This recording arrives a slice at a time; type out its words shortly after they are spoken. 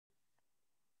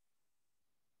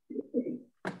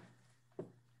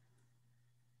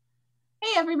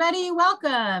everybody,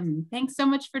 welcome. Thanks so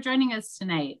much for joining us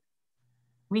tonight.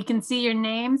 We can see your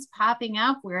names popping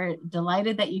up. We're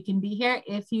delighted that you can be here.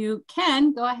 If you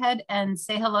can, go ahead and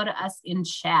say hello to us in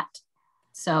chat.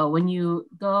 So when you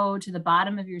go to the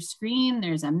bottom of your screen,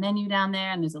 there's a menu down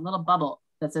there and there's a little bubble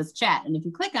that says chat. And if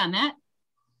you click on that,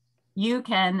 you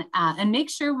can, and make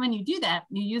sure when you do that,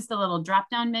 you use the little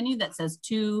drop-down menu that says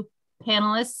to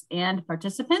panelists and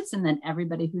participants, and then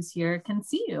everybody who's here can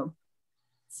see you.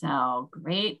 So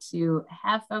great to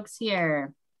have folks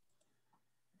here.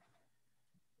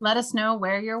 Let us know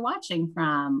where you're watching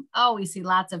from. Oh, we see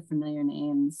lots of familiar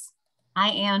names. Hi,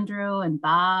 Andrew and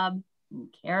Bob and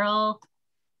Carol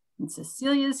and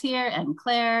Cecilia's here and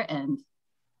Claire and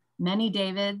many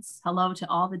Davids. Hello to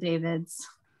all the Davids.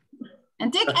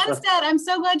 And Dick Enstead, I'm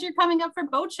so glad you're coming up for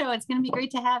Boat Show. It's going to be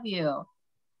great to have you.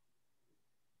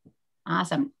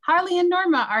 Awesome. Harley and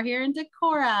Norma are here in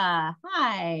Decorah.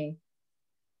 Hi.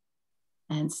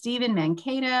 And Stephen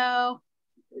Mankato.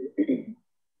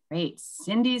 Great.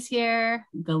 Cindy's here.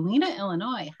 Galena,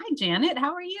 Illinois. Hi, Janet.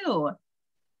 How are you?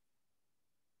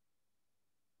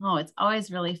 Oh, it's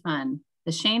always really fun.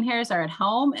 The Shane Hares are at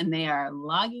home and they are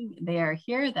logging. They are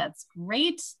here. That's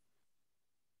great.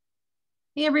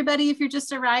 Hey, everybody, if you're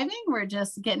just arriving, we're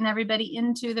just getting everybody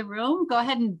into the room. Go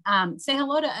ahead and say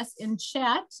hello to us in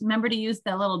chat. Remember to use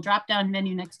the little drop-down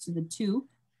menu next to the two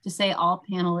to say all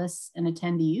panelists and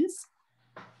attendees.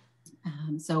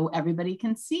 So everybody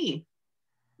can see.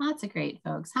 Lots of great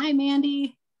folks. Hi,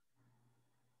 Mandy.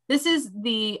 This is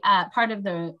the part of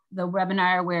the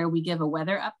webinar where we give a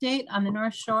weather update on the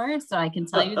North Shore. So I can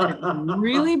tell you that it was a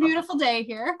really beautiful day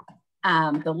here.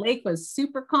 The lake was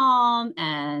super calm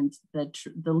and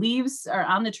the leaves are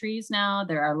on the trees now.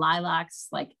 There are lilacs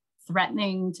like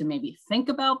threatening to maybe think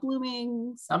about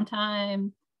blooming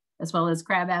sometime, as well as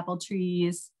crabapple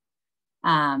trees.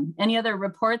 Any other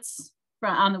reports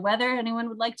on the weather anyone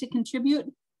would like to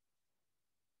contribute?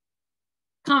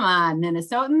 Come on,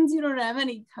 Minnesotans, you don't have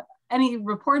any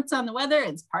reports on the weather.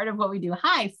 It's part of what we do.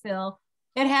 Hi, Phil.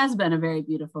 It has been a very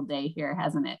beautiful day here,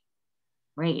 hasn't it?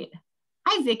 Great.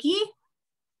 Hi, Vicki.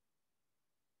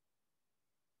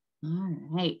 All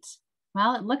right.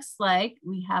 Well, it looks like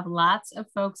we have lots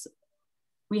of folks.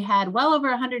 We had well over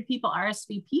 100 people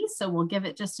RSVP, so we'll give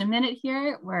it just a minute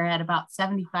here. We're at about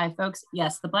 75 folks.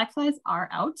 Yes, the black flies are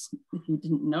out. If you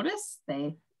didn't notice,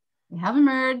 they have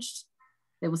emerged.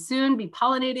 They will soon be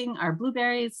pollinating our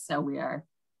blueberries, so we are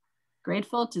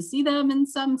grateful to see them in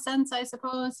some sense, I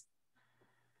suppose.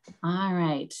 All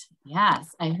right.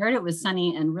 Yes, I heard it was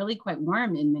sunny and really quite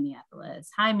warm in Minneapolis.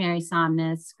 Hi, Mary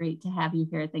Somnus. Great to have you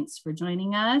here. Thanks for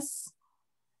joining us.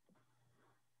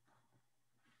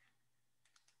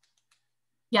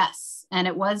 Yes, and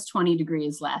it was 20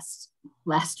 degrees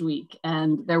last week,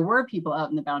 and there were people out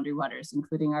in the Boundary Waters,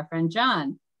 including our friend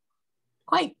John.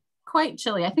 Quite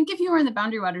chilly. I think if you were in the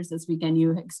Boundary Waters this weekend,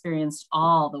 you experienced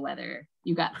all the weather.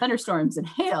 You got thunderstorms and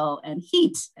hail and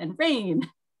heat and rain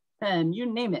and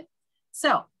you name it.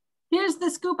 So here's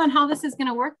the scoop on how this is going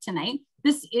to work tonight.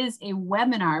 This is a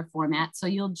webinar format, so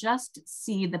you'll just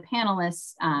see the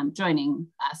panelists joining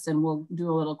us, and we'll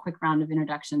do a little quick round of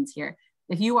introductions here.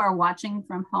 If you are watching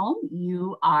from home,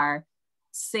 you are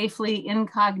safely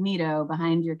incognito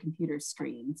behind your computer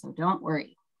screen, so don't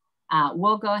worry.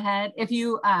 We'll go ahead. If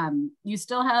you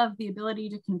still have the ability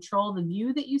to control the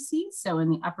view that you see, so in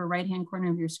the upper right-hand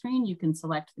corner of your screen, you can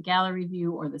select the gallery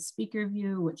view or the speaker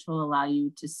view, which will allow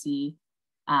you to see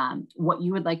what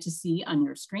you would like to see on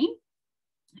your screen.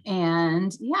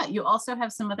 And yeah, you also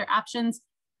have some other options.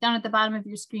 Down at the bottom of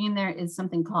your screen, there is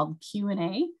something called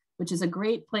Q&A, which is a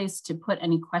great place to put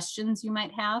any questions you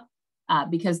might have.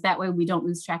 Because that way we don't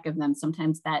lose track of them.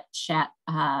 Sometimes that chat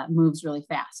moves really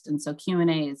fast. And so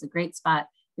Q&A is a great spot.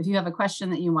 If you have a question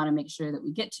that you want to make sure that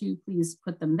we get to, please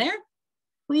put them there.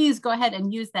 Please go ahead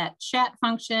and use that chat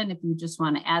function if you just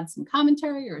want to add some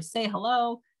commentary or say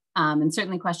hello. And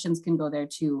certainly questions can go there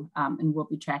too. And we'll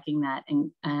be tracking that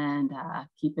and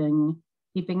keeping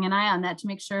an eye on that to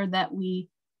make sure that we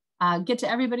get to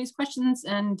everybody's questions.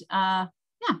 And yeah.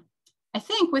 I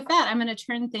think with that, I'm going to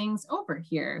turn things over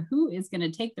here. Who is going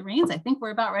to take the reins? I think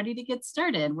we're about ready to get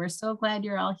started. We're so glad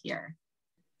you're all here.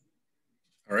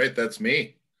 All right, that's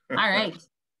me. All right.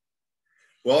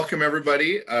 Welcome,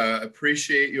 everybody.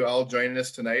 Appreciate you all joining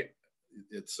us tonight.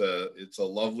 It's a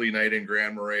lovely night in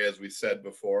Grand Marais, as we said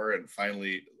before, and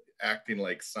finally acting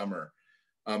like summer.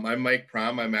 I'm Mike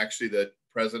Prom. I'm actually the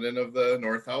president of the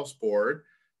North House Board.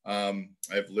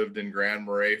 I've lived in Grand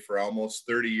Marais for almost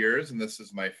 30 years, and this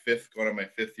is going on my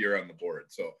fifth year on the board.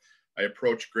 So I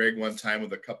approached Greg one time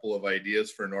with a couple of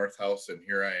ideas for North House, and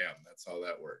here I am. That's how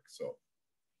that works. So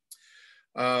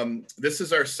This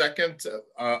is our second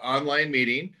online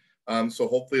meeting. So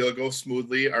hopefully it'll go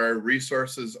smoothly. Our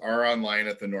resources are online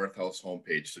at the North House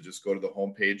homepage. So just go to the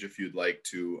homepage if you'd like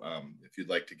to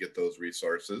get those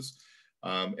resources.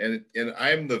 And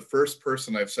I'm the first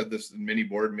person, I've said this in many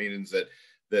board meetings,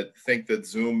 that think that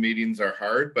Zoom meetings are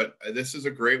hard, but this is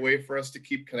a great way for us to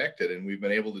keep connected, and we've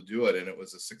been able to do it. And it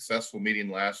was a successful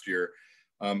meeting last year.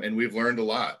 And we've learned a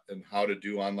lot in how to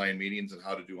do online meetings and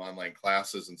how to do online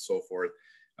classes and so forth.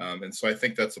 And so I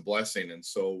think that's a blessing. And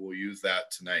so we'll use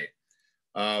that tonight.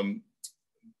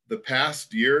 The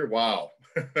past year, wow.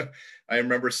 I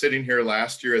remember sitting here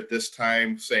last year at this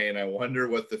time saying, I wonder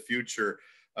what the future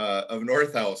of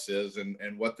North House is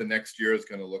and what the next year is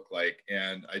going to look like.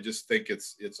 And I just think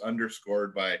it's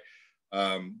underscored by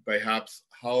perhaps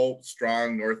how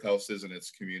strong North House is in its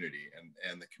community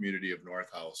and the community of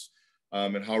North House,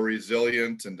 and how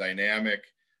resilient and dynamic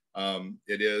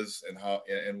it is,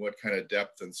 and what kind of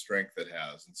depth and strength it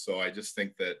has. And so I just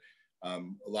think that a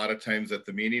lot of times at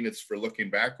the meeting, it's for looking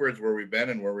backwards where we've been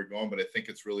and where we're going, but I think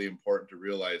it's really important to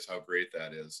realize how great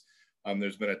that is.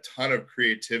 There's been a ton of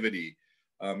creativity.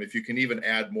 If you can even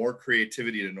add more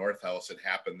creativity to North House, it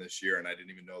happened this year, and I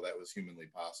didn't even know that was humanly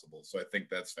possible. So I think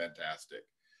that's fantastic.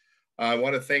 I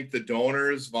want to thank the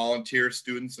donors, volunteers,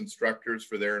 students, instructors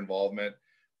for their involvement.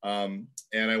 And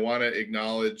I want to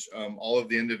acknowledge all of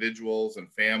the individuals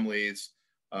and families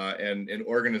and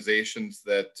organizations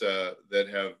that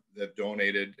have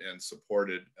donated and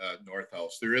supported North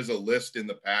House. There is a list in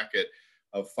the packet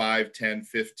of 5, 10,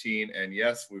 15, and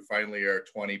yes, we finally are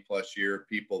 20+ year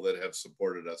people that have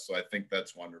supported us. So I think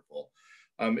that's wonderful.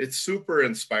 It's super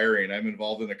inspiring. I'm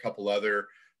involved in a couple other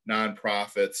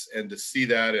nonprofits, and to see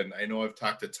that, and I know I've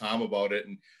talked to Tom about it,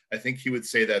 and I think he would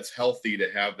say that's healthy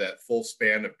to have that full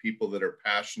span of people that are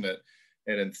passionate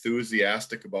and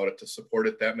enthusiastic about it, to support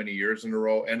it that many years in a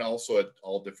row, and also at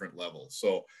all different levels.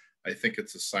 So I think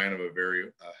it's a sign of a very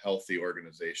healthy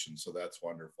organization. So that's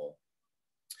wonderful.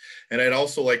 And I'd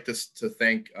also like to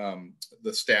thank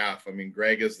the staff. I mean,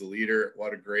 Greg is the leader.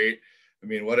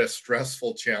 What a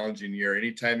stressful, challenging year.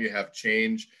 Anytime you have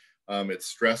change, it's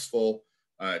stressful,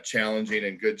 challenging,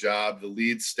 and good job. The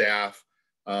lead staff,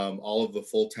 all of the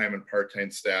full-time and part-time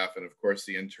staff, and of course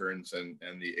the interns and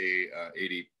the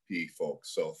ADP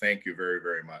folks. So thank you very,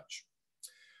 very much.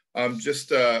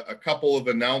 Just a couple of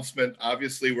announcements.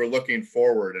 Obviously, we're looking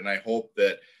forward, and I hope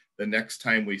that the next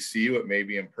time we see you, it may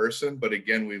be in person, but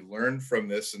again, we've learned from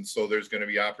this, and so there's going to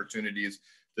be opportunities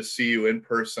to see you in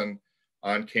person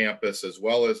on campus, as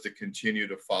well as to continue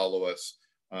to follow us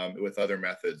with other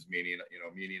methods, meaning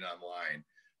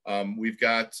online. We've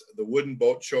got the Wooden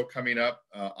Boat Show coming up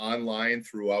online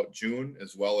throughout June,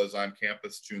 as well as on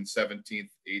campus June 17th,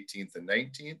 18th, and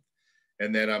 19th.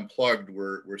 And then Unplugged,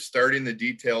 we're starting the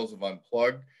details of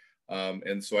Unplugged.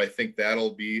 And so I think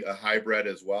that'll be a hybrid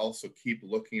as well. So keep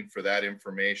looking for that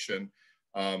information.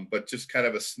 But just kind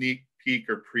of a sneak peek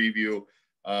or preview,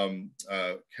 kind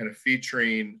of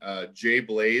featuring Jay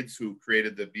Blades, who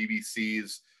created the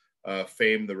BBC's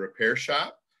fame, The Repair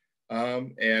Shop.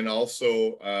 And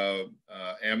also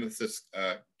Amethyst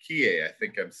Kie, I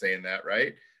think I'm saying that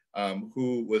right,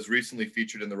 who was recently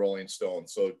featured in the Rolling Stone.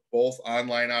 So both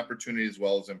online opportunities as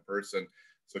well as in person.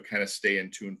 So kind of stay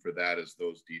in tune for that as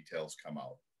those details come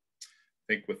out. I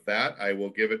think with that, I will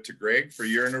give it to Greg for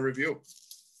year in a review.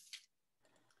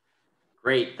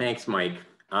 Great, thanks, Mike.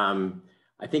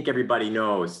 I think everybody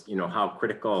knows, how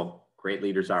critical great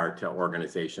leaders are to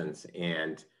organizations,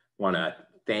 and want to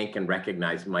thank and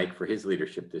recognize Mike for his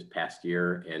leadership this past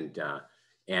year,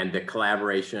 and the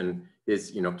collaboration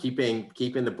is, keeping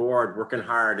the board working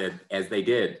hard as they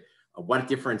did. What a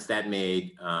difference that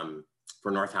made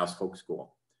for North House Folk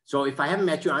School. So if I haven't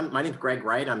met you, my name's Greg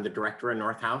Wright. I'm the director of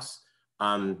North House,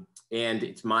 and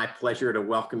it's my pleasure to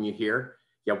welcome you here.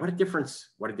 Yeah, what a difference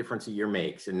a year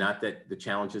makes, and not that the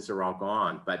challenges are all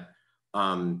gone, but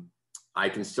I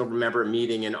can still remember a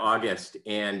meeting in August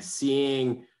and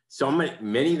seeing so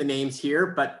many of the names here,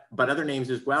 but other names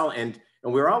as well, and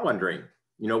we were all wondering,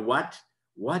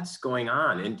 what's going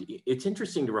on? And it's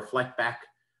interesting to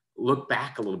look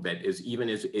back a little bit as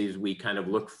we kind of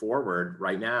look forward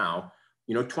right now.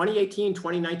 2018,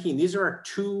 2019, these are our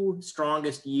two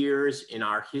strongest years in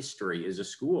our history as a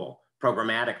school,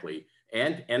 programmatically,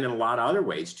 and in a lot of other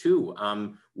ways too.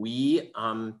 We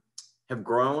have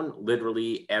grown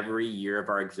literally every year of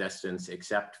our existence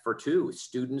except for two.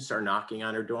 Students are knocking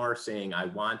on our door saying, I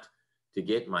want to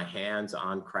get my hands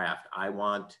on craft. I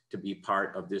want to be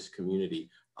part of this community.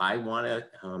 I want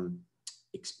to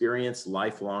experience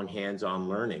lifelong hands-on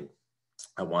learning.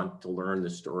 I want to learn the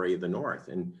story of the North.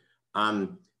 And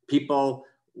people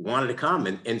wanted to come.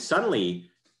 And suddenly,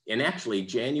 and actually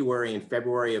January and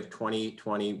February of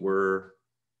 2020 were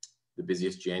the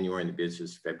busiest January and the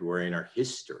busiest February in our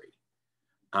history.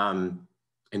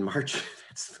 In March,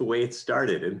 that's the way it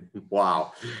started. And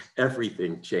wow,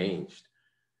 everything changed.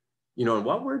 You know, and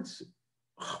what words,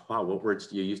 oh, wow, what words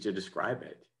do you use to describe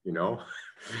it? You know,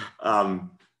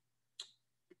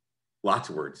 lots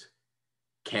of words.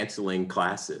 Canceling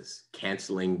classes,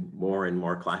 canceling more and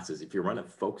more classes. If you run a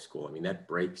folk school, I mean, that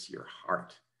breaks your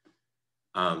heart.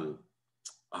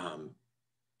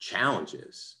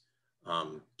 Challenges,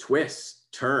 twists,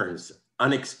 turns,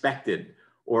 unexpected,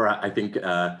 or I think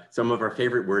some of our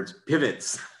favorite words,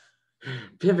 pivots,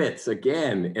 pivots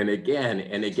again and again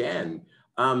and again.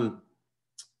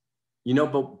 You know,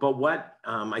 but what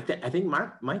I think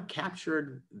Mike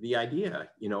captured the idea.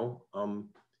 You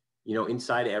know,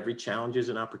 inside every challenge is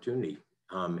an opportunity,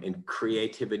 and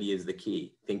creativity is the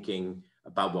key. Thinking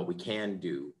about what we can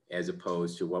do as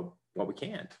opposed to what we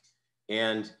can't.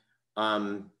 And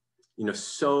you know,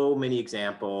 so many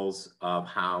examples of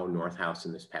how North House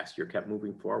in this past year kept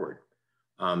moving forward.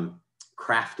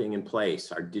 Crafting in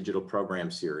Place, our digital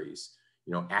program series.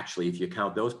 You know, actually, if you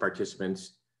count those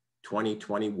participants,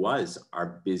 2020 was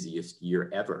our busiest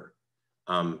year ever.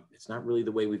 It's not really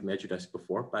the way we've measured us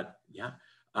before, but yeah.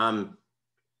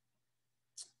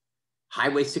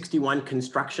 Highway 61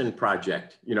 construction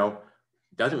project, you know,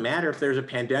 doesn't matter if there's a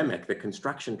pandemic, the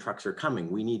construction trucks are coming.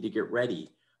 We need to get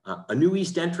ready. A new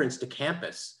east entrance to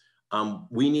campus.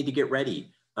 We need to get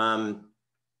ready.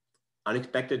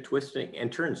 Unexpected twisting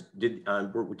and turns. Did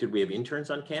we have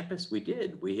interns on campus? We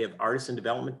did. We have artisan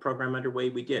development program underway.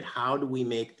 We did. How do we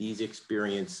make these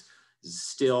experiences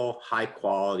still high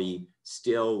quality,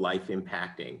 still life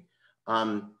impacting?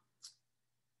 And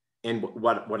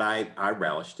what I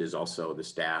relished is also the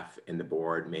staff and the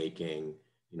board making,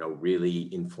 you know,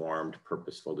 really informed,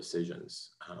 purposeful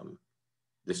decisions.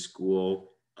 The school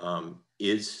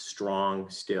is strong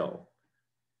still.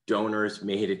 Donors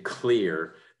made it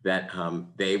clear that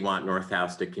they want North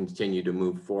House to continue to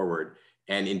move forward.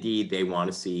 And indeed, they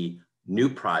want to see new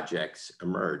projects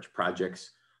emerge,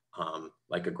 projects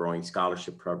like a growing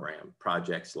scholarship program,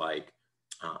 projects like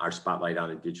our Spotlight on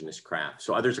Indigenous Crafts.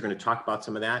 So others are going to talk about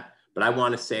some of that, but I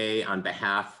want to say on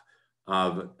behalf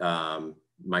of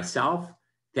myself,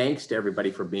 thanks to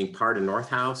everybody for being part of North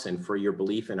House and for your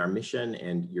belief in our mission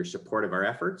and your support of our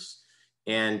efforts.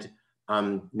 And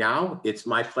now it's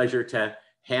my pleasure to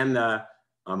hand the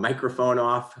microphone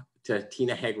off to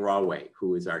Tina Haig-Raway,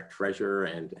 who is our treasurer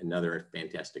and another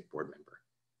fantastic board member.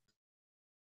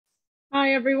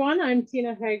 Hi, everyone. I'm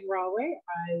Tina Haig-Raway.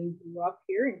 I grew up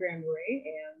here in Grand Marais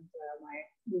and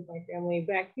moved my family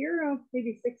back here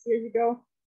maybe 6 years ago.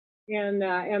 And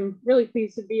I'm really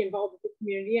pleased to be involved with the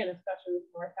community and especially with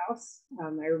North House.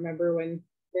 I remember when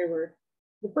there were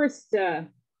the first, you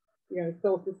know,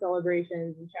 solstice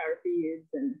celebrations and shower feeds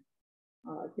and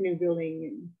canoe building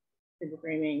and figure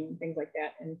framing and things like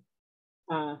that. And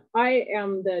I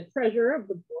am the treasurer of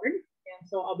the board, and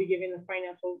so I'll be giving the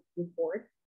financial report.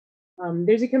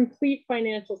 There's a complete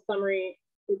financial summary.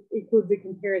 It includes a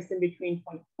comparison between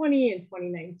 2020 and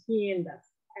 2019. That's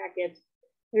the packet.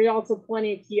 There's also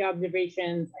plenty of key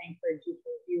observations I encourage you to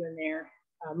review in there.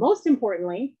 Most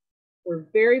importantly, we're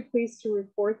very pleased to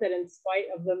report that in spite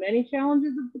of the many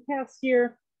challenges of the past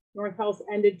year, North House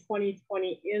ended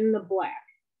 2020 in the black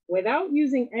without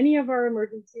using any of our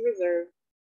emergency reserve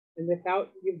and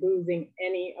without losing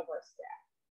any of our staff.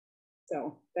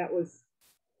 So that was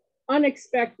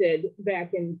unexpected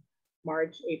back in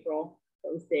March, April,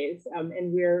 those days.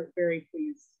 And we're very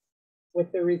pleased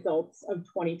with the results of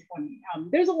 2020.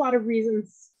 There's a lot of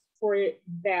reasons for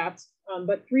that,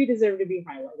 but three deserve to be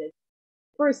highlighted.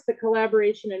 First, the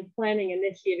collaboration and planning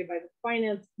initiated by the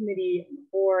finance committee and the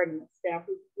board and the staff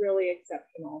was really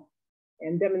exceptional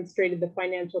and demonstrated the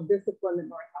financial discipline that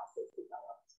North House has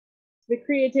developed. The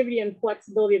creativity and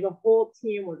flexibility of the whole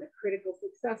team was a critical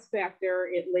success factor.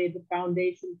 It laid the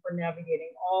foundation for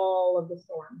navigating all of the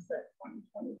storms that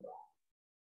 2020 brought.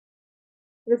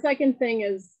 The second thing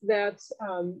is that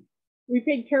we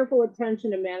paid careful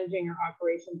attention to managing our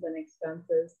operations and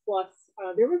expenses. Plus,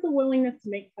 there was a willingness to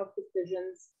make tough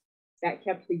decisions that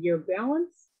kept the year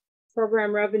balanced.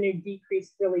 Program revenue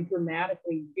decreased really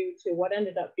dramatically due to what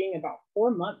ended up being about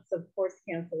 4 months of course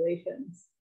cancellations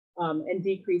and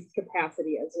decreased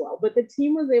capacity as well. But the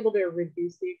team was able to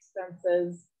reduce the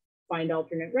expenses, find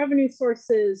alternate revenue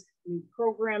sources, new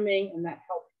programming, and that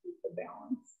helped keep the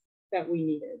balance that we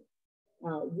needed.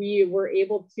 We were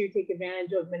able to take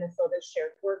advantage of Minnesota's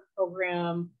shared work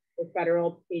program, the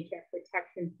federal paycheck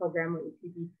protection program with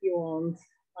PPP loans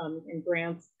and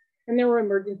grants. and there were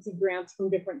emergency grants from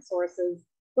different sources.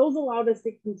 Those allowed us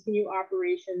to continue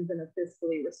operations in a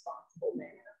fiscally responsible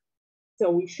manner. So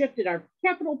we shifted our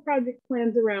capital project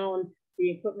plans around,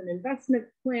 the equipment investment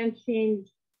plan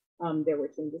changed, there were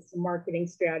changes to marketing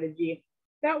strategy.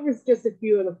 That was just a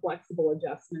few of the flexible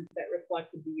adjustments that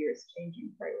reflected the year's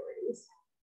changing priorities.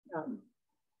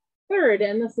 Third,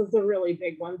 and this is a really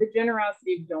big one, the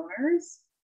generosity of donors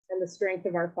and the strength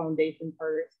of our foundation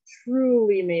partners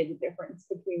truly made the difference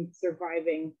between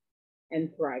surviving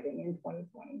and thriving in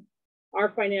 2020. Our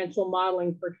financial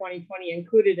modeling for 2020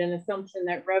 included an assumption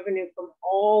that revenue from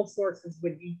all sources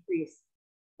would decrease,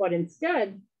 but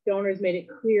instead, donors made it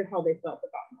clear how they felt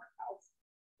about Northhouse.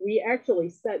 We actually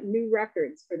set new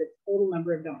records for the total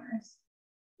number of donors,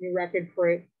 new record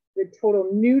for the total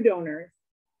new donors,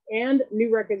 and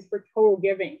new records for total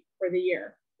giving for the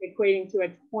year, equating to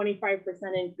a 25%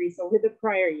 increase over the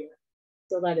prior year.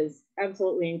 So that is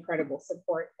absolutely incredible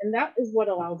support. And that is what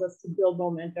allows us to build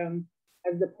momentum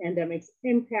as the pandemic's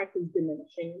impact is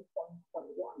diminishing in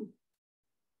 2021.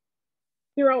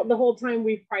 Throughout the whole time,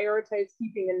 we've prioritized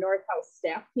keeping the Northhouse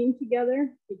staff team together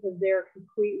because they're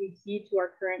completely key to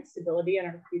our current stability and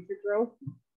our future growth.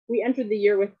 We entered the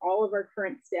year with all of our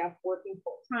current staff working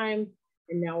full-time,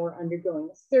 and now we're undergoing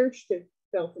a search to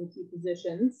fill some key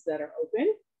positions that are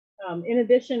open. In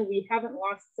addition, we haven't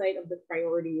lost sight of the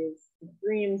priorities and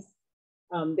dreams.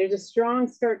 There's a strong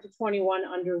start to 21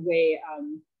 underway,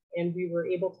 and we were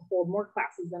able to hold more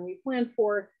classes than we planned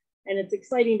for. And it's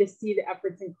exciting to see the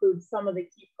efforts include some of the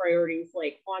key priorities,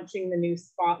 like launching the new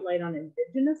Spotlight on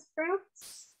Indigenous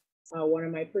Crafts, one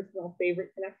of my personal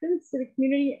favorite connections to the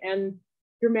community, and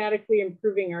dramatically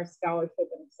improving our scholarship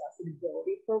and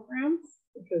accessibility programs,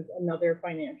 which was another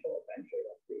financial adventure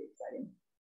that's pretty exciting.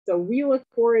 So we look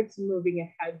forward to moving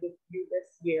ahead with you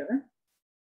this year,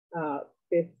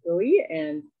 fiscally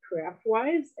and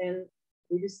craft-wise, and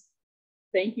we just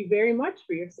thank you very much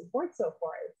for your support so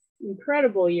far. It's an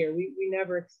incredible year. We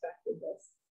never expected this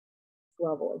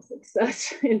level of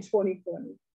success in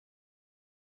 2020.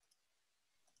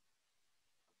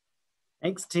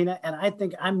 Thanks, Tina. And I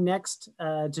think I'm next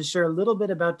to share a little bit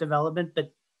about development,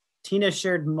 but Tina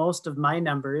shared most of my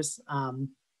numbers,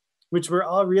 which were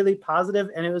all really positive,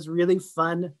 and it was really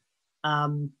fun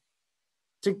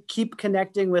to keep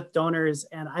connecting with donors.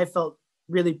 And I felt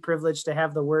really privileged to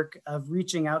have the work of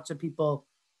reaching out to people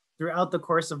throughout the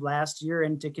course of last year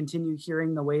and to continue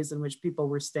hearing the ways in which people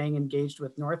were staying engaged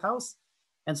with Northhouse.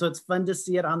 And so it's fun to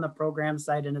see it on the program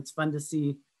side, and it's fun to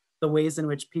see the ways in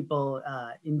which people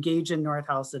engage in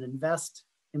Northhouse and invest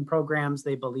in programs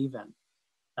they believe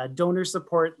in. Donor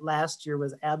support last year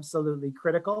was absolutely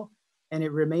critical, and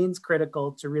it remains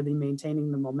critical to really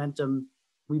maintaining the momentum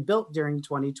we built during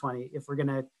 2020 if we're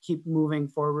gonna keep moving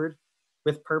forward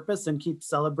with purpose and keep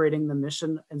celebrating the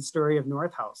mission and story of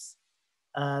Northhouse.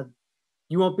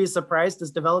 You won't be surprised, as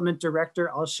development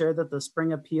director, I'll share that the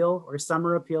spring appeal, or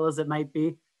summer appeal as it might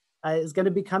be, is going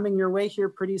to be coming your way here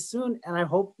pretty soon. And I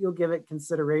hope you'll give it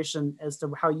consideration as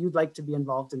to how you'd like to be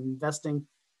involved in investing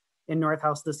in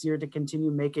Northhouse this year to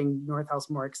continue making Northhouse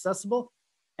more accessible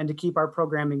and to keep our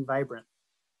programming vibrant.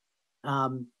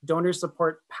 Donor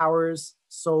support powers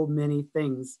so many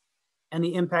things, and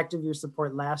the impact of your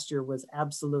support last year was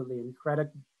absolutely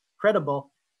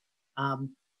incredible.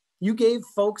 You gave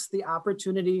folks the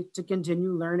opportunity to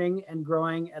continue learning and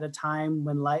growing at a time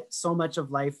when so much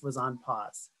of life was on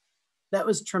pause. That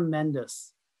was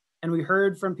tremendous. And we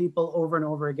heard from people over and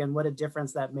over again what a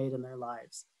difference that made in their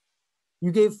lives.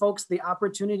 You gave folks the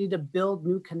opportunity to build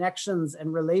new connections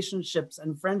and relationships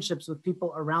and friendships with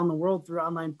people around the world through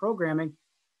online programming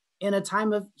in a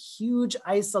time of huge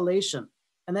isolation,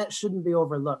 and that shouldn't be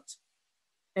overlooked.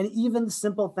 And even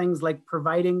simple things like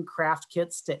providing craft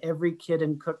kits to every kid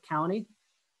in Cook County.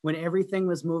 When everything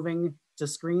was moving to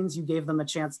screens, you gave them a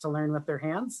chance to learn with their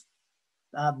hands.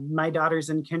 My daughter's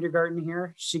in kindergarten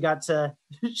here. She got to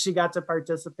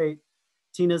participate.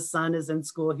 Tina's son is in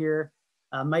school here.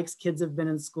 Mike's kids have been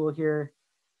in school here.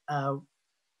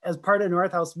 As part of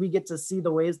Northhouse, we get to see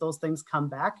the ways those things come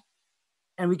back.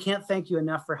 And we can't thank you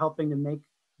enough for helping to make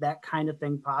that kind of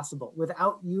thing possible.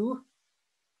 Without you,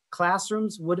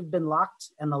 classrooms would have been locked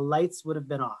and the lights would have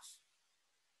been off.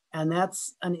 And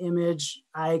that's an image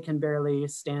I can barely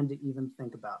stand to even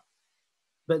think about.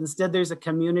 But instead, there's a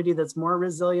community that's more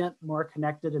resilient, more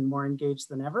connected, and more engaged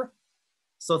than ever.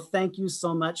 So thank you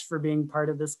so much for being part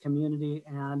of this community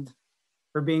and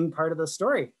for being part of the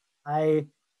story. I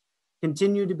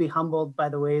continue to be humbled by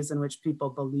the ways in which people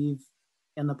believe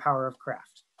in the power of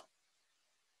craft.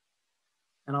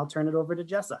 And I'll turn it over to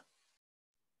Jessa.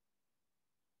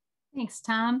 Thanks,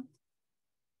 Tom.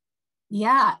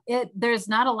 Yeah, there's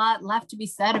not a lot left to be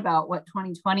said about what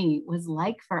 2020 was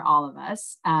like for all of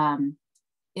us. From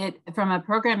a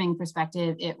programming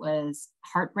perspective, it was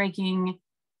heartbreaking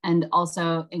and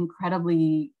also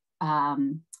incredibly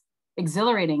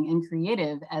exhilarating and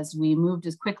creative as we moved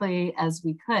as quickly as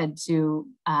we could to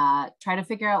try to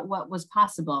figure out what was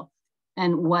possible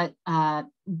and what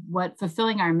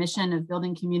fulfilling our mission of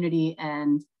building community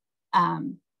and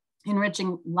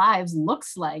enriching lives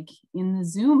looks like in the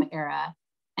Zoom era.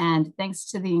 And thanks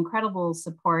to the incredible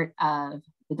support of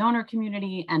the donor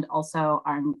community and also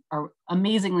our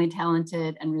amazingly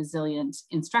talented and resilient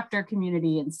instructor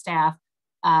community and staff,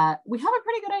 we have a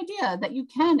pretty good idea that you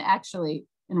can actually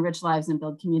enrich lives and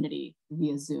build community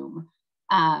via Zoom.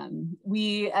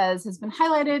 We, as has been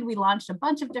highlighted, we launched a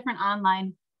bunch of different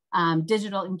online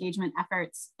digital engagement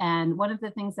efforts. And one of the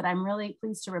things that I'm really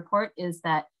pleased to report is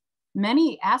that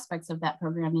many aspects of that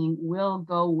programming will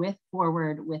go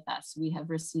forward with us. We have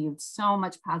received so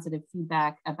much positive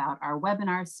feedback about our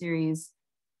webinar series,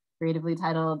 creatively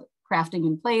titled Crafting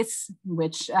in Place,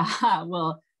 which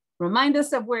will remind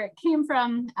us of where it came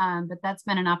from. But that's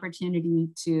been an opportunity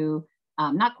to,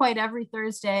 not quite every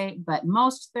Thursday, but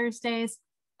most Thursdays,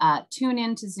 tune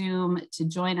into Zoom to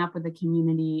join up with a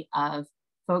community of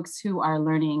folks who are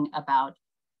learning about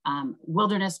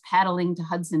wilderness paddling to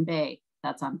Hudson Bay.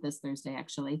 That's on this Thursday,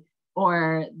 actually.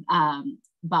 Or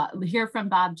hear from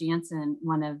Bob Jansen,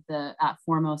 one of the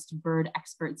foremost bird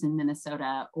experts in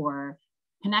Minnesota, or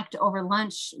connect over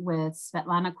lunch with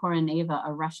Svetlana Koroneva,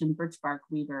 a Russian birch bark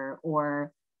weaver,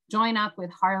 or join up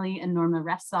with Harley and Norma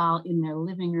Ressal in their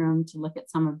living room to look at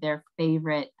some of their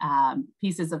favorite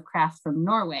pieces of craft from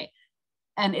Norway.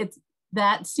 And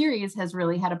that series has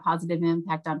really had a positive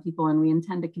impact on people, and we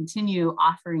intend to continue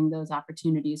offering those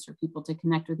opportunities for people to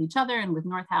connect with each other and with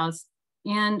North House,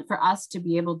 and for us to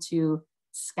be able to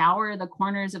scour the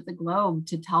corners of the globe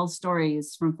to tell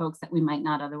stories from folks that we might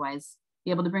not otherwise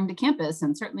be able to bring to campus,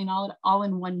 and certainly not all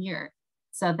in one year.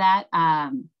 So that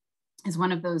is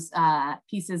one of those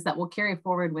pieces that will carry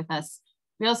forward with us.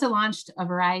 We also launched a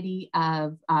variety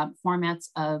of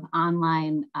formats of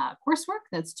online coursework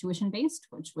that's tuition-based,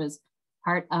 which was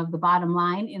part of the bottom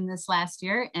line in this last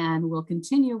year and will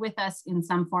continue with us in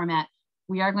some format.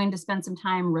 We are going to spend some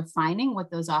time refining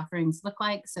what those offerings look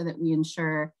like so that we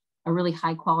ensure a really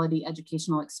high quality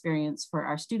educational experience for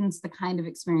our students, the kind of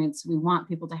experience we want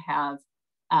people to have,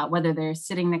 whether they're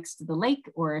sitting next to the lake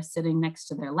or sitting next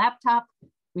to their laptop.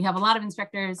 We have a lot of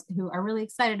instructors who are really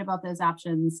excited about those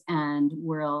options, and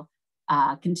we'll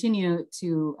continue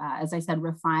to, as I said,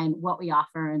 refine what we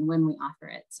offer and when we offer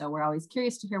it. So we're always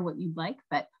curious to hear what you'd like,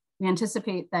 but we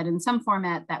anticipate that in some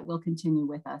format that will continue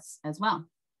with us as well.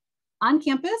 On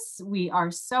campus, we are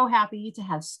so happy to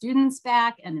have students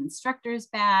back and instructors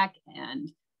back, and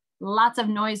lots of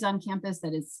noise on campus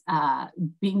that is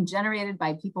being generated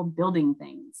by people building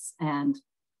things. And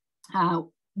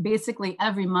basically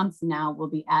every month now we'll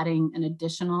be adding an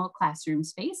additional classroom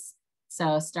space.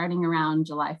 So starting around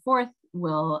July 4th,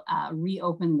 we'll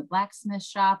reopen the blacksmith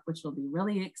shop, which will be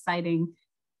really exciting.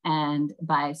 And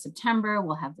by September,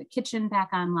 we'll have the kitchen back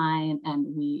online, and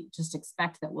we just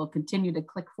expect that we'll continue to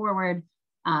click forward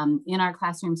in our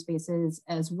classroom spaces,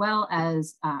 as well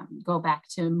as go back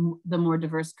to the more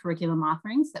diverse curriculum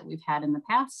offerings that we've had in the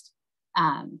past.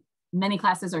 Many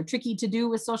classes are tricky to do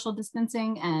with social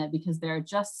distancing because there are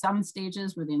just some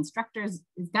stages where the instructors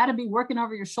have got to be working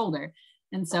over your shoulder.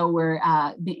 And so we're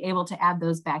be able to add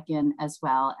those back in as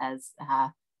well as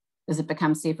it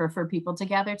becomes safer for people to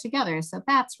gather together. So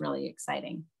that's really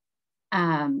exciting.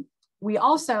 We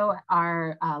also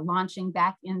are launching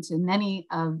back into many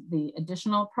of the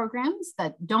additional programs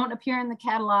that don't appear in the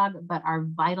catalog, but are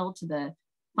vital to the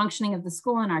functioning of the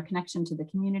school and our connection to the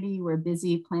community. We're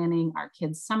busy planning our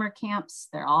kids' summer camps.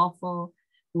 They're all full.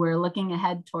 We're looking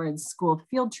ahead towards school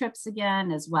field trips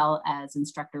again, as well as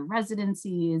instructor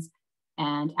residencies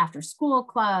and after school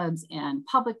clubs and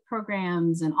public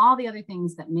programs and all the other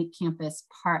things that make campus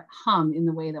hum in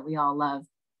the way that we all love,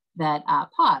 that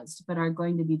paused, but are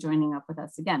going to be joining up with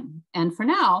us again. And for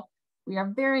now, we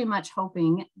are very much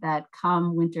hoping that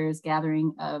come winter's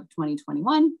gathering of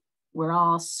 2021, we're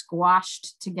all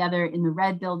squashed together in the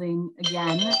red building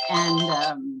again,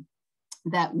 and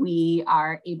that we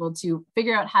are able to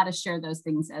figure out how to share those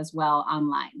things as well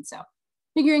online. So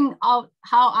figuring out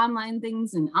how online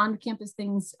things and on-campus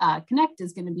things connect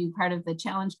is going to be part of the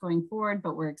challenge going forward,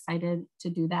 but we're excited to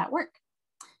do that work.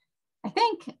 I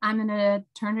think I'm going to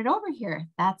turn it over here.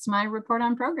 That's my report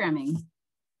on programming.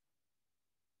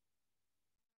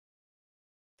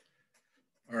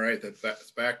 All right,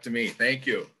 that's back to me. Thank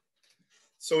you.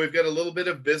 So we've got a little bit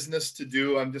of business to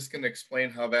do. I'm just going to explain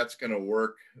how that's going to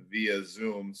work via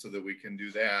Zoom so that we can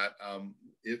do that.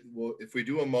 If we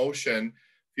do a motion,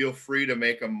 feel free to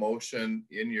make a motion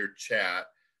in your chat.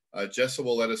 Jessa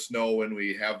will let us know when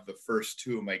we have the first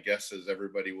two. My guess is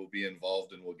everybody will be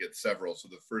involved and we'll get several. So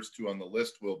the first two on the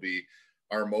list will be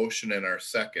our motion and our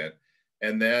second.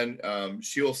 And then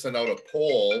she will send out a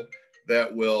poll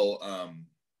that will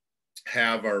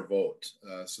have our vote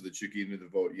so that you can either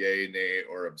vote yay, nay,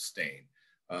 or abstain.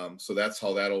 So that's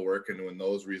how that'll work. And when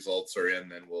those results are in,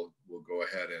 then we'll go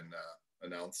ahead and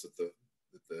announce that the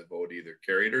vote either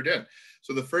carried or didn't.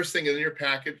 So the first thing in your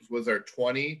packet was our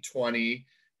 2020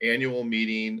 annual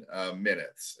meeting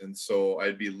minutes. And so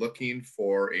I'd be looking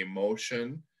for a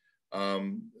motion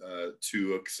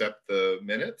to accept the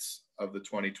minutes of the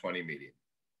 2020 meeting.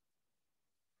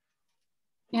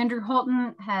 Andrew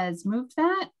Holton has moved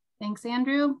that. Thanks,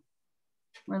 Andrew.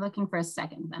 We're looking for a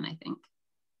second then, I think.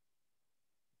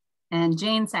 And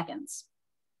Jane seconds.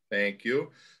 Thank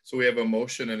you. So we have a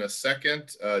motion and a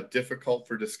second. Difficult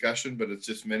for discussion, but it's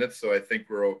just minutes, so I think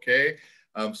we're okay.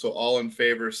 So all in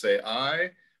favor say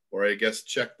aye, or I guess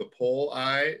check the poll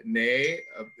aye, nay,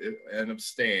 and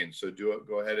abstain. So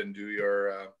go ahead and do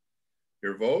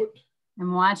your vote.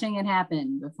 I'm watching it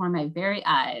happen before my very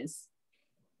eyes.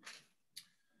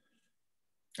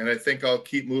 And I think I'll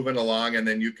keep moving along, and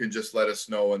then you can just let us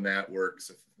know when that works,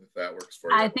 if that works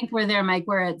for you. I think we're there, Mike.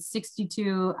 We're at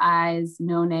 62 ayes,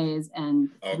 no nays, and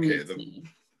okay. The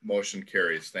motion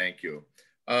carries. Thank you.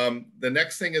 The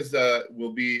next thing is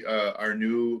will be our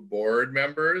new board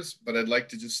members, but I'd like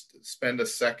to just spend a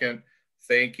second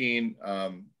thanking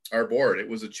our board. It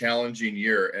was a challenging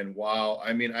year, and wow,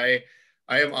 I mean, I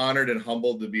am honored and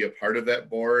humbled to be a part of that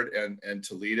board and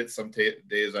to lead it. Some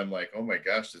days I'm like, oh my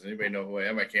gosh, does anybody know who I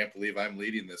am? I can't believe I'm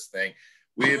leading this thing.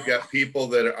 We've got people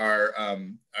that are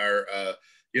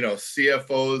you know,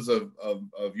 CFOs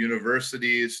of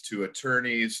universities, to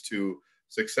attorneys, to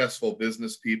successful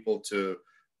business people, to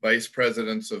vice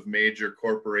presidents of major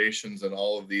corporations, and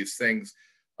all of these things,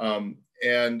 and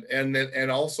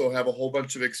also have a whole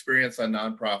bunch of experience on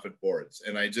nonprofit boards.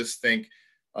 And I just think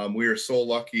we are so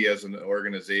lucky as an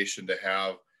organization to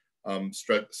have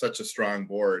such a strong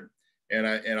board. And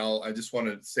I just want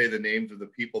to say the names of the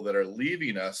people that are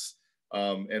leaving us,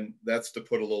 and that's to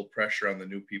put a little pressure on the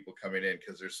new people coming in,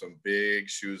 because there's some big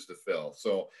shoes to fill.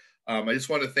 So I just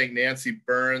want to thank Nancy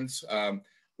Burns,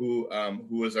 who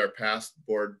was our past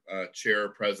board chair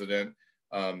president,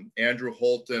 Andrew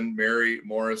Holton, Mary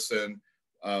Morrison,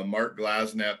 Mark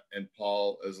Glasnep, and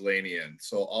Paul Aslanian.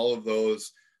 So all of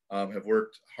those have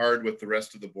worked hard with the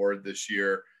rest of the board this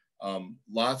year.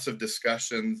 Lots of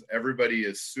discussions. Everybody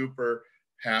is super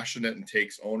passionate and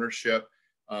takes ownership.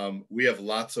 We have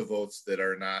lots of votes that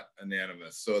are not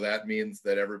unanimous. So that means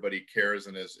that everybody cares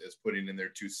and is putting in their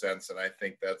 2 cents. And I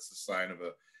think that's the sign of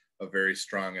a very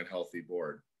strong and healthy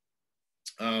board.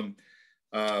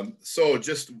 So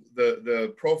just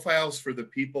the profiles for the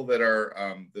people that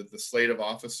are, the slate of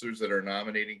officers that our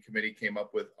nominating committee came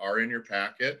up with are in your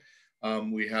packet.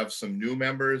 We have some new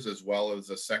members, as well as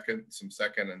some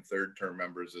second and third term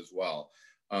members as well.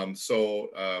 So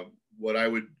what I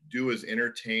would do is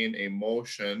entertain a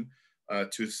motion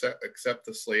to accept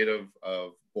the slate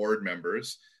of board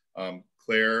members.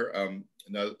 Claire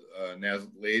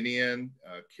Naslanian,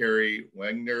 Carrie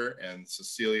Wegner, and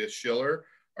Cecilia Schiller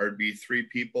are be 3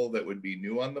 people that would be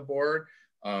new on the board.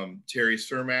 Terry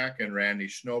Cermak and Randy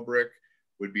Schnobrick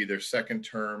would be their second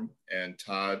term, and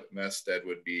Todd Mested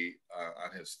would be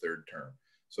on his 3rd term.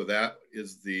 So that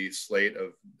is the slate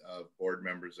of board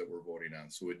members that we're voting on.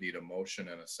 So we'd need a motion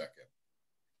and a second.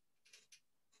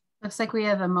 Looks like we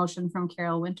have a motion from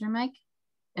Carol Winter, Mike,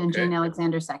 and okay. Jane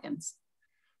Alexander seconds.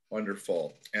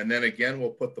 Wonderful. And then again, we'll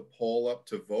put the poll up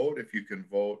to vote. If you can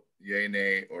vote yay,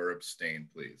 nay, or abstain,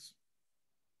 please.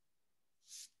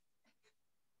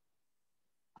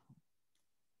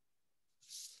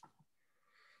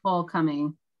 Poll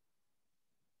coming.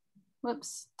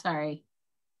 Whoops, sorry.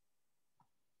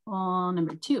 Poll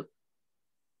number 2.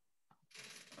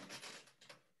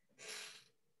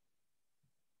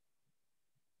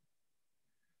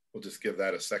 We'll just give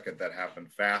that a second. That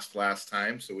happened fast last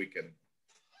time, so we can.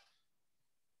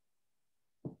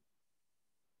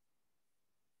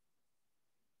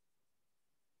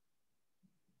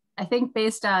 I think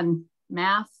based on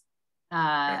math,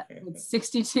 it's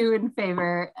 62 in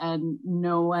favor and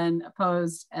no one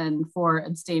opposed and 4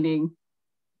 abstaining.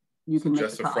 You can make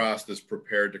Jessa Frost is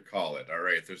prepared to call it. All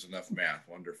right, there's enough math.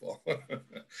 Wonderful.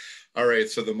 All right,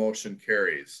 so the motion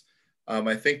carries.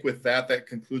 I think with that, that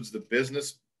concludes the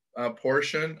business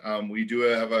portion. We do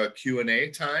have a Q&A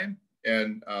time,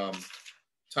 and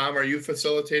Tom, are you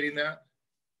facilitating that?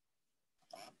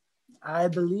 I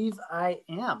believe I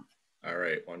am. All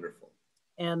right, wonderful.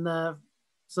 And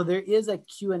so there is a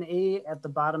Q&A at the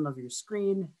bottom of your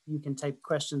screen. You can type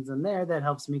questions in there. That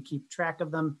helps me keep track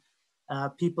of them.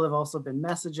 People have also been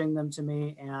messaging them to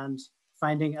me and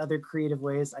finding other creative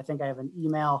ways. I think I have an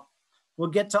email. We'll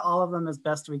get to all of them as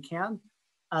best we can.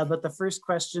 But the first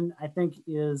question I think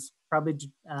is probably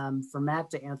for Matt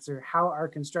to answer. How are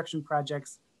construction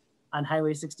projects on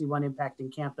Highway 61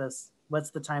 impacting campus?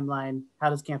 What's the timeline? How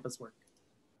does campus work?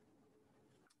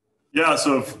 Yeah,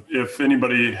 so if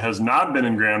anybody has not been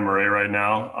in Grand Marais right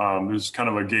now, there's kind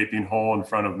of a gaping hole in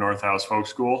front of North House Folk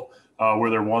School where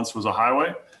there once was a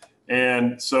highway.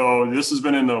 And so this has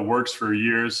been in the works for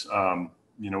years.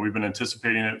 You know, we've been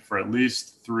anticipating it for at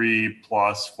least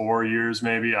 3+4 years,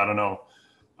 maybe, I don't know.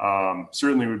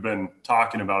 Certainly we've been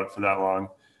talking about it for that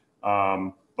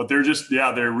long. But they're just,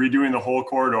 yeah, they're redoing the whole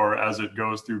corridor as it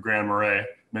goes through Grand Marais,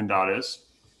 MnDOT is.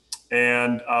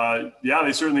 And yeah,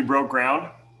 they certainly broke ground.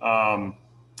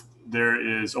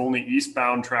 There is only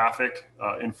eastbound traffic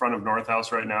in front of North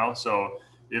House right now. So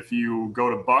if you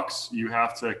go to Bucks, you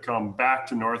have to come back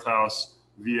to North House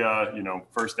via, you know,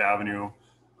 First Avenue.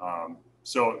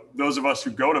 So those of us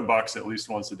who go to Bucks at least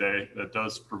once a day, that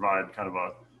does provide kind of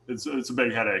it's a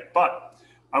big headache. But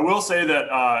I will say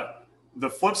that the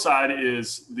flip side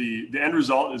is the end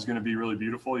result is going to be really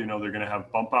beautiful. You know, they're going to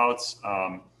have bump outs.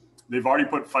 They've already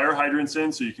put fire hydrants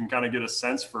in, so you can kind of get a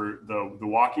sense for the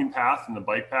walking path, and the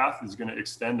bike path is going to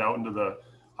extend out into the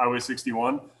Highway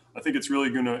 61. I think it's really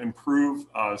going to improve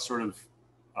sort of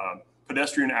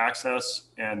pedestrian access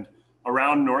and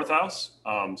around North House,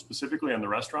 specifically on the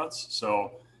restaurants.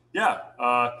 So yeah,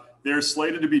 they're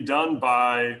slated to be done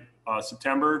by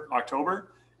September,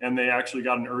 October, and they actually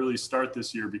got an early start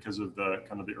this year because of the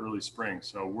kind of the early spring.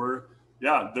 So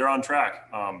they're on track.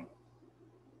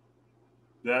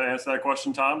 Did that answer that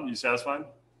question, Tom? You satisfied?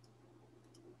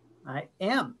 I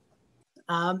am.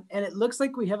 And it looks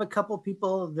like we have a couple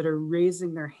people that are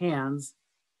raising their hands.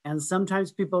 And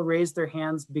sometimes people raise their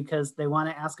hands because they want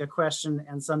to ask a question,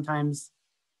 and sometimes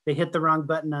they hit the wrong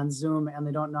button on Zoom and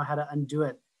they don't know how to undo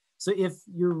it. So if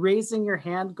you're raising your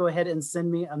hand, go ahead and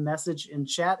send me a message in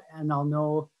chat and I'll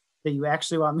know that you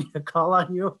actually want me to call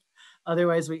on you.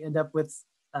 Otherwise, we end up with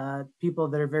people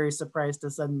that are very surprised to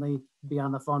suddenly be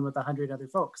on the phone with 100 other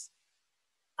folks.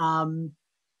 I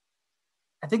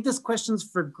think this question's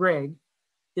for Greg.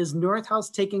 Is North House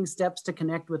taking steps to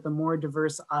connect with a more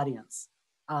diverse audience?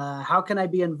 How can I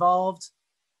be involved?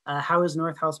 How is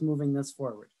North House moving this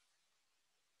forward?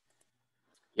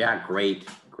 Yeah, great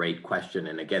question.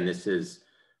 And again, this is,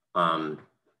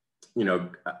 you know,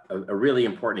 a really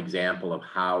important example of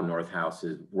how North House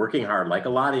is working hard, like a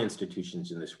lot of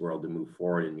institutions in this world, to move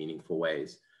forward in meaningful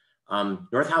ways.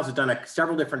 North House has done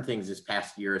several different things this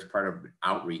past year as part of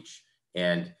outreach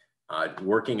and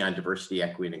working on diversity,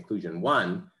 equity, and inclusion.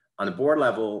 One, on the board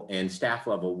level and staff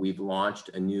level, we've launched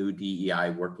a new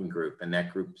DEI working group, and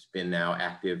that group's been now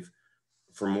active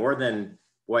for more than,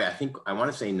 boy, I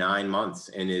want to say 9 months,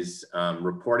 and is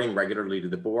reporting regularly to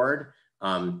the board.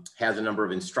 Has a number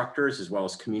of instructors as well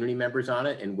as community members on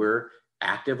it, and we're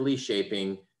actively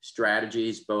shaping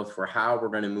strategies both for how we're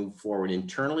going to move forward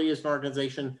internally as an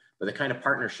organization, but the kind of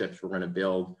partnerships we're going to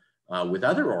build with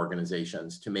other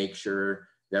organizations to make sure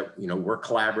that, you know, we're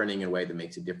collaborating in a way that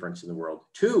makes a difference in the world.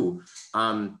 Two,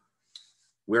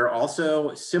 we're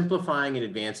also simplifying and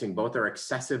advancing both our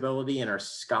accessibility and our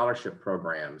scholarship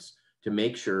programs to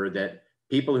make sure that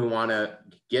people who want to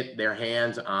get their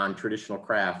hands on traditional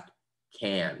craft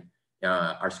can.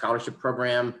 Our scholarship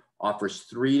program offers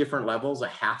 3 different levels: a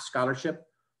half scholarship,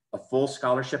 a full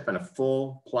scholarship, and a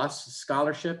full plus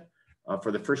scholarship.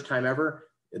 For the first time ever,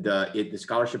 the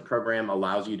scholarship program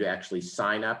allows you to actually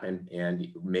sign up and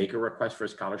make a request for a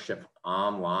scholarship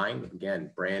online.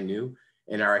 Again, brand new.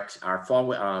 And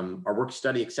our work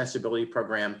study accessibility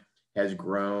program has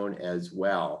grown as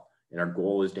well. And our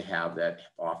goal is to have that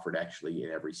offered actually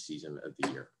in every season of the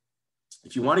year.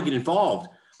 If you want to get involved,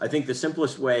 I think the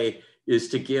simplest way is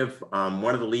to give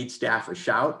one of the lead staff a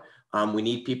shout. We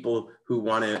need people who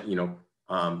want to, you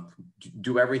know,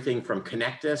 do everything from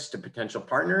connect us to potential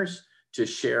partners, to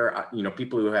share, you know,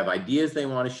 people who have ideas they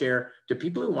want to share, to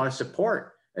people who want to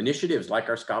support initiatives like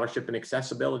our scholarship and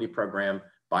accessibility program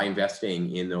by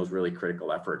investing in those really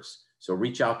critical efforts. So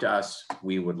reach out to us.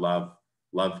 We would love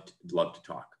to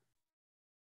talk.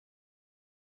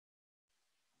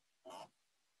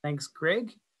 Thanks,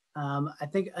 Greg. I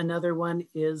think another one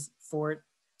is for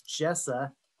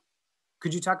Jessa.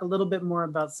 Could you talk a little bit more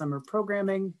about summer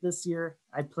programming this year?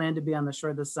 I plan to be on the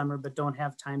shore this summer, but don't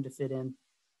have time to fit in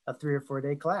a 3 or 4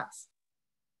 day class.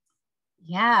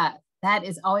 Yeah, that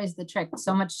is always the trick.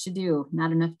 So much to do,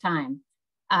 not enough time.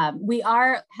 We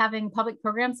are having public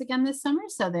programs again this summer,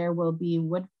 so there will be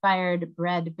wood-fired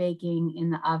bread baking in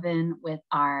the oven with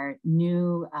our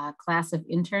new class of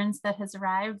interns that has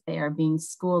arrived. They are being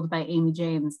schooled by Amy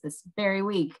James this very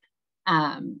week.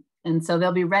 And so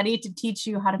they'll be ready to teach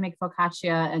you how to make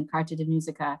focaccia and carta de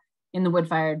musica in the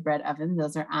wood-fired bread oven.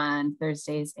 Those are on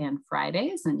Thursdays and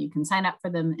Fridays, and you can sign up for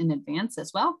them in advance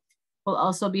as well. We'll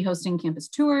also be hosting campus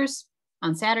tours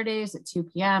on Saturdays at 2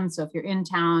 p.m. So if you're in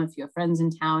town, if you have friends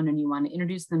in town and you want to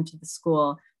introduce them to the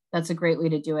school, that's a great way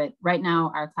to do it. Right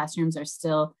now, our classrooms are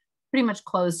still pretty much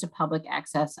closed to public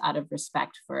access out of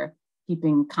respect for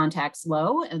keeping contacts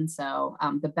low. And so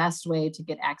the best way to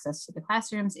get access to the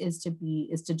classrooms is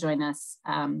to join us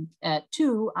at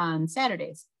 2 on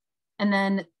Saturdays. And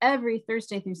then every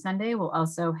Thursday through Sunday, we'll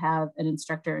also have an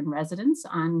instructor in residence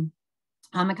on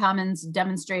the Commons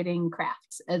demonstrating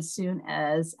crafts as soon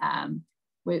as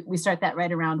we start that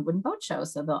right around Wooden Boat Show.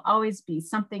 So there'll always be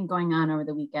something going on over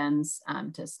the weekends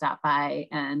to stop by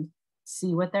and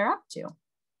see what they're up to.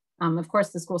 Of course,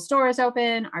 the school store is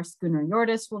open. Our schooner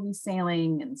Yordis will be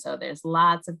sailing. And so there's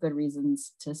lots of good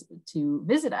reasons to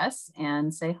visit us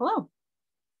and say hello.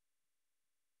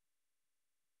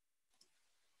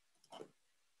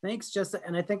 Thanks, Jessa.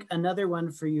 And I think another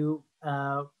one for you,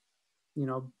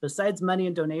 besides money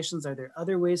and donations, are there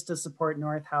other ways to support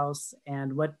North House,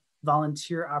 and what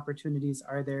volunteer opportunities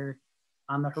are there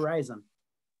on the horizon?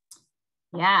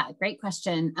 Yeah, great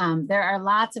question. There are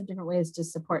lots of different ways to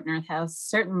support North House.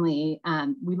 Certainly,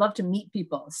 we love to meet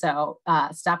people. So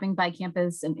stopping by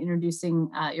campus and introducing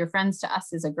your friends to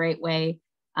us is a great way.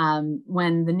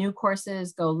 When the new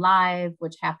courses go live,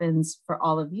 which happens for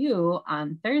all of you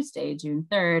on Thursday, June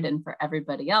 3rd, and for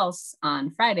everybody else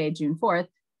on Friday, June 4th,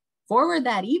 forward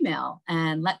that email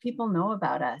and let people know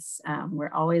about us.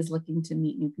 We're always looking to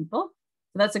meet new people.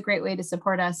 So that's a great way to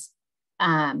support us.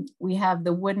 We have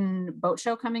the Wooden Boat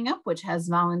Show coming up, which has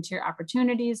volunteer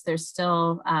opportunities. There's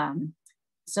still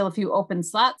a few open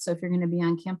slots. So if you're going to be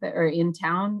on campus or in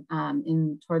town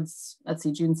towards, let's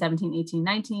see, June 17, 18,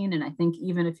 19, and I think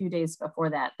even a few days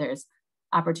before that, there's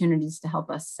opportunities to help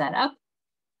us set up.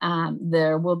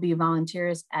 There will be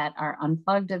volunteers at our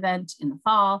Unplugged event in the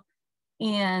fall.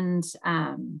 And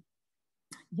and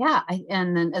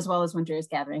then as well as Winter's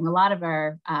Gathering, a lot of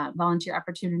our volunteer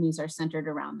opportunities are centered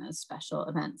around those special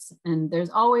events. And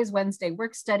there's always Wednesday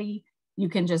work study. You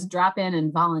can just drop in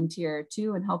and volunteer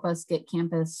too and help us get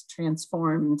campus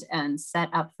transformed and set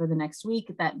up for the next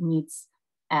week. That meets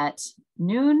at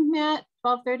noon, Matt,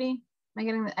 12:30. I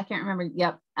can't remember.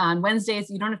 Yep. On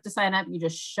Wednesdays, you don't have to sign up. You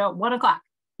just show 1 o'clock.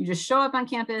 You just show up on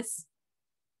campus,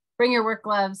 bring your work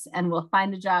gloves, and we'll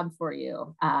find a job for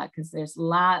you because there's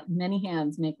many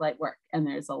hands make light work, and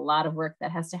there's a lot of work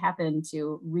that has to happen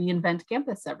to reinvent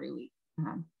campus every week.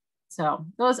 So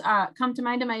those come to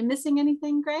mind. Am I missing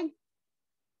anything, Greg?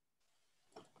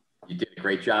 You did a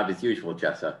great job as usual,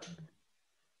 Jessa.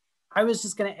 I was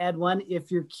just going to add one. If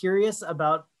you're curious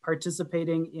about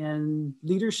participating in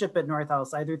leadership at North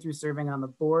House, either through serving on the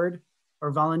board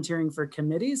or volunteering for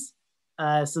committees,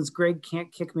 since Greg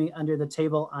can't kick me under the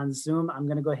table on Zoom, I'm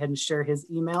going to go ahead and share his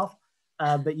email.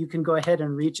 But you can go ahead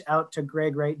and reach out to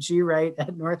Greg Wright,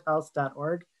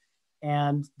 gwright@northhouse.org.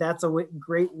 And that's a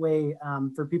great way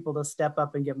for people to step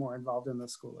up and get more involved in the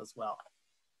school as well.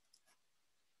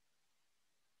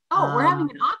 Oh, we're having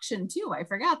an auction too. I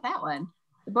forgot that one.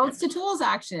 The Boats to Tools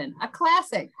auction, a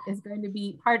classic, is going to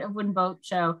be part of Wooden Boat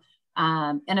Show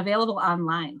and available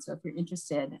online. So if you're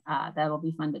interested, that'll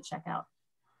be fun to check out.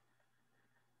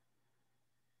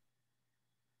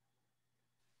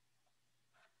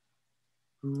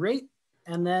 Great.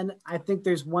 And then I think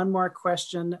there's one more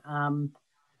question.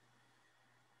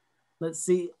 Let's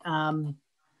see.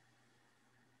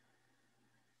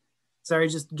 Sorry,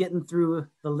 just getting through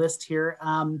the list here.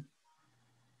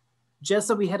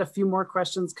 Jessa, we had a few more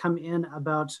questions come in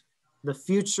about the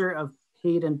future of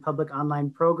paid and public online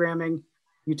programming.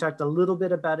 You talked a little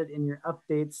bit about it in your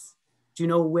updates. Do you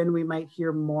know when we might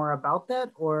hear more about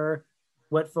that, or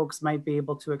what folks might be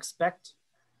able to expect?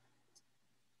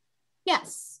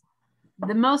 Yes.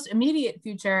 The most immediate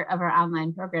future of our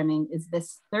online programming is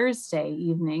this Thursday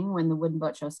evening when the Wooden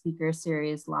Boat Show Speaker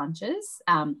Series launches,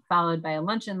 followed by a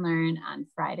Lunch and Learn on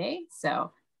Friday.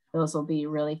 So those will be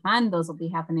really fun. Those will be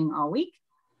happening all week.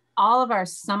 All of our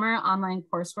summer online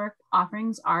coursework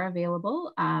offerings are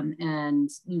available, and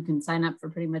you can sign up for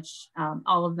pretty much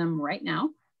all of them right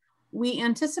now. We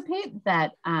anticipate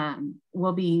that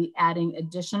we'll be adding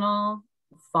additional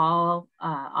fall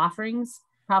offerings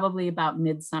probably about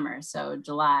midsummer, so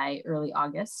July, early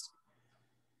August.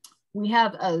 we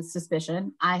have a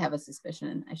suspicion, I have a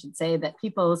suspicion, I should say, that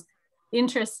people's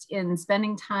interest in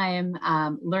spending time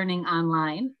learning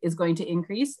online is going to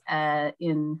increase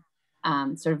in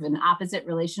sort of an opposite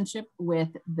relationship with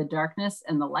the darkness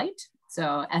and the light.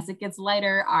 So as it gets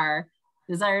lighter, our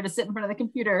desire to sit in front of the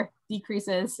computer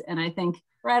decreases. And I think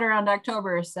right around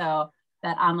October or so,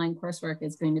 that online coursework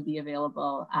is going to be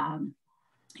available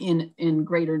in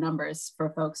greater numbers for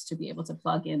folks to be able to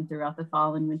plug in throughout the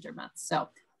fall and winter months. So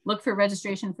look for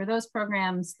registration for those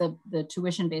programs, the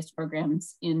tuition-based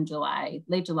programs in July,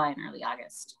 late July and early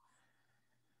August.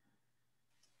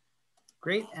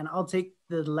 Great, and I'll take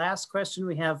the last question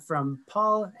we have from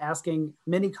Paul asking,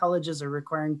 many colleges are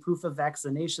requiring proof of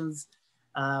vaccinations.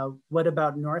 What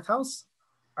about Northhouse?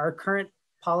 Our current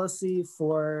policy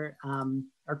for,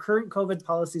 our current COVID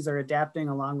policies are adapting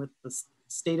along with the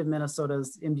state of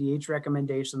Minnesota's MDH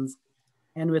recommendations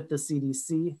and with the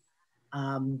CDC.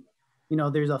 You know,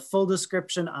 there's a full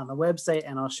description on the website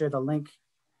and I'll share the link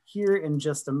here in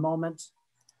just a moment.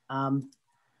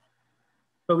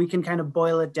 But we can kind of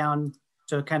boil it down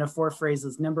to kind of 4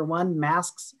 phrases. Number 1,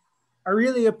 masks are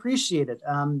really appreciated.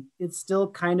 It's still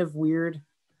kind of weird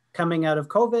coming out of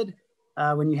COVID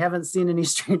when you haven't seen any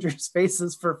strangers'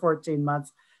 faces for 14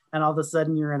 months and all of a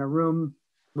sudden you're in a room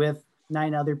with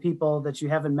 9 other people that you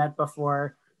haven't met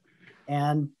before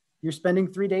and you're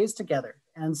spending 3 days together.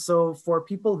 And so for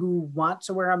people who want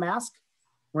to wear a mask,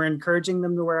 we're encouraging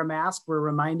them to wear a mask. We're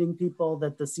reminding people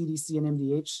that the CDC and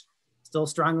MDH still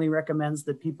strongly recommends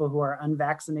that people who are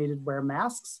unvaccinated wear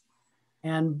masks.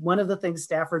 And one of the things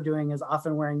staff are doing is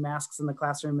often wearing masks in the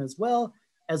classroom as well,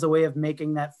 as a way of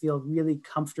making that feel really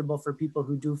comfortable for people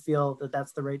who do feel that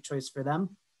that's the right choice for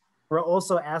them. We're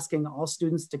also asking all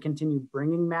students to continue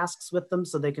bringing masks with them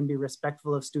so they can be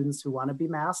respectful of students who want to be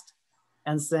masked,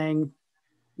 and saying,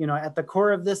 you know, at the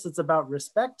core of this, it's about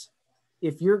respect.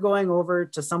 If you're going over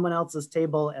to someone else's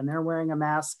table and they're wearing a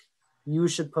mask, you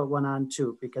should put one on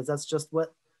too, because that's just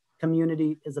what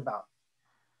community is about.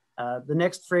 The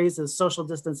next phrase is social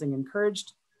distancing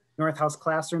encouraged. Northhouse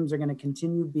classrooms are going to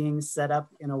continue being set up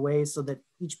in a way so that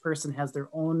each person has their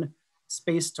own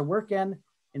space to work in.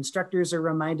 Instructors are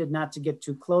reminded not to get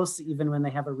too close, even when they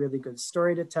have a really good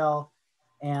story to tell.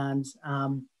 And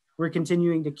we're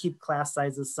continuing to keep class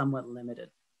sizes somewhat limited.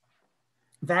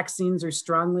 Vaccines are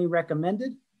strongly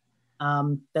recommended.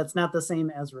 That's not the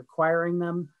same as requiring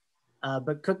them,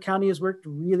 but Cook County has worked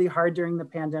really hard during the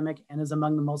pandemic and is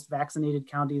among the most vaccinated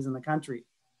counties in the country.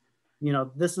 You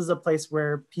know, this is a place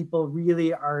where people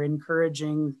really are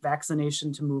encouraging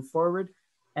vaccination to move forward.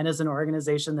 And as an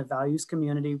organization that values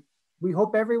community, we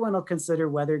hope everyone will consider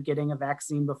whether getting a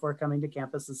vaccine before coming to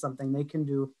campus is something they can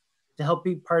do to help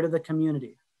be part of the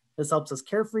community. This helps us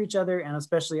care for each other and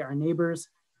especially our neighbors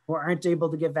who aren't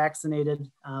able to get vaccinated.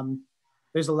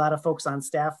 There's a lot of folks on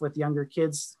staff with younger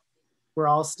kids. We're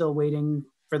all still waiting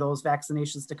for those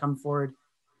vaccinations to come forward.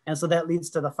 And so that leads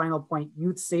to the final point,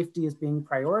 youth safety is being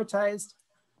prioritized.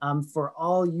 For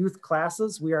all youth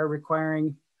classes, we are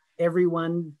requiring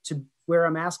everyone to wear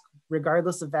a mask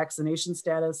regardless of vaccination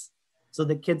status so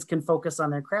that kids can focus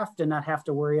on their craft and not have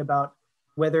to worry about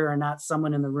whether or not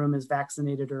someone in the room is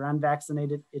vaccinated or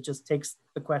unvaccinated. It just takes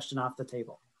the question off the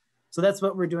table. So that's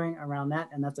what we're doing around that.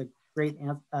 And that's a great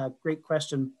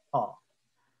question, Paul.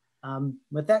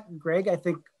 With that, Greg, I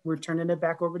think we're turning it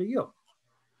back over to you.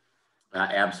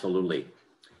 Absolutely.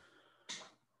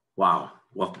 Wow.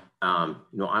 Well,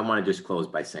 you know, I want to just close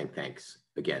by saying thanks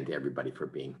again to everybody for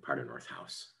being part of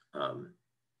Northhouse. You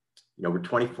know, we're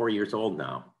 24 years old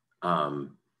now.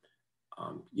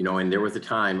 You know, and there was a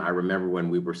time I remember when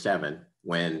we were 7,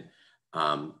 when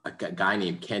a guy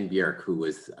named Ken Bjerk, who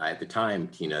was at the time,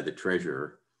 Tina, the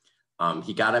treasurer,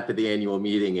 he got up at the annual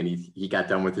meeting and he got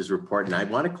done with his report. And I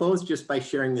want to close just by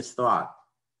sharing this thought.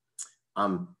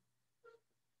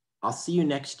 I'll see you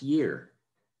next year.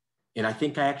 And I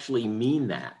think I actually mean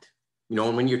that. You know,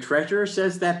 and when your treasurer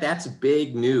says that, that's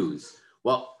big news.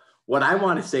 Well, what I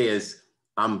want to say is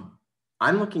I'm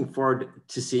looking forward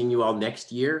to seeing you all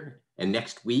next year and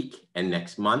next week and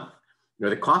next month. You know,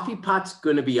 the coffee pot's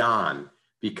going to be on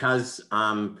because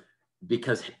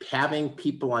having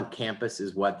people on campus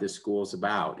is what this school is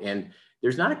about. And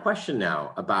there's not a question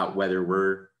now about whether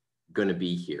we're going to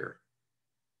be here.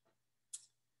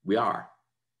 We are.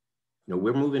 You know,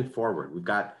 we're moving forward. We've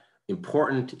got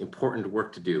important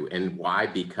work to do. And why?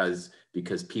 Because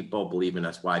people believe in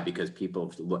us. Why? Because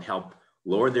people help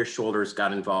lower their shoulders,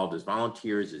 got involved as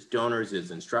volunteers, as donors,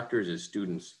 as instructors, as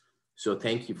students. So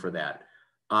thank you for that.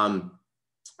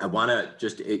 I want to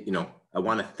just, you know, I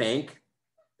want to thank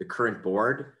the current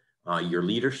board, your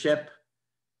leadership,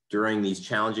 during these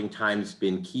challenging times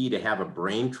been key to have a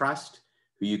brain trust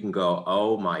who you can go,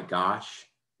 oh my gosh,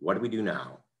 what do we do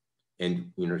now?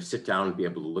 And, you know, sit down and be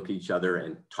able to look at each other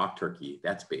and talk turkey.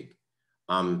 That's big.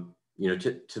 You know,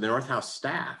 to the North House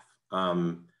staff,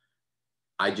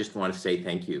 I just want to say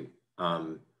thank you.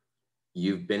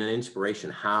 You've been an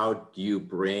inspiration. How do you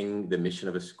bring the mission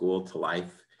of a school to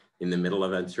life in the middle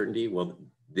of uncertainty? Well,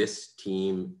 this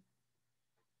team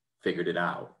figured it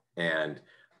out, and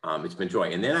it's been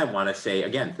joy. And then I want to say,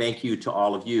 again, thank you to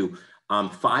all of you.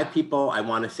 5 people I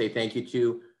want to say thank you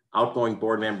to: outgoing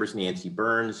board members, Nancy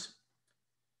Burns,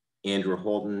 Andrew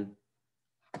Holden,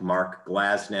 Mark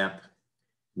Glasnap,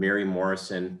 Mary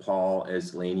Morrison, Paul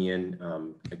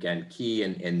Eslanian, again, key,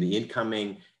 and the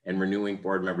incoming and renewing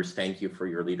board members, thank you for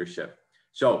your leadership.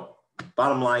 So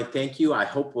bottom line, thank you. I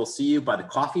hope we'll see you by the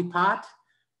coffee pot.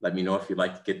 Let me know if you'd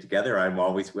like to get together. I'm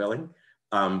always willing.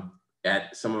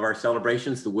 At some of our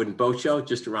celebrations, the Wooden Boat Show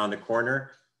just around the corner,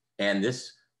 and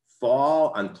this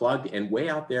fall Unplugged, and way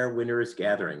out there, winter is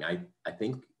gathering. I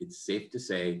think it's safe to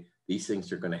say these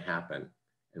things are going to happen,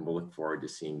 and we'll look forward to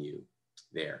seeing you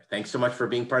there. Thanks so much for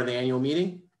being part of the annual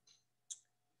meeting.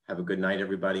 Have a good night,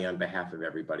 everybody. On behalf of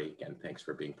everybody, again, thanks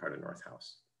for being part of North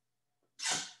House.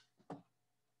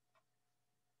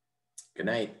 Good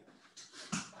night.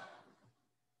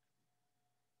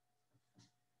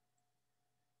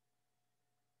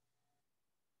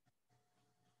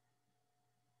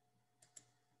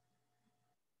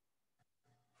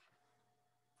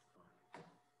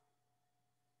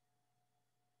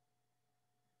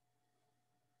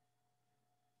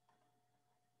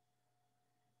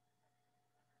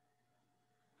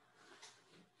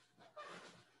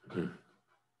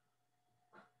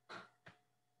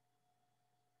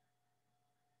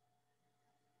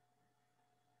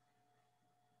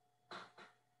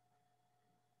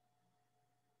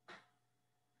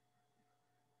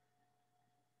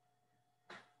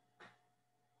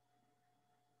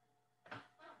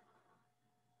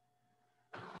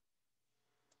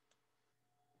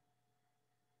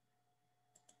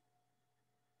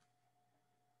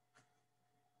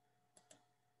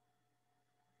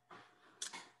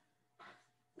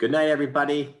 Good night,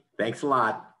 everybody. Thanks a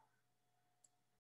lot.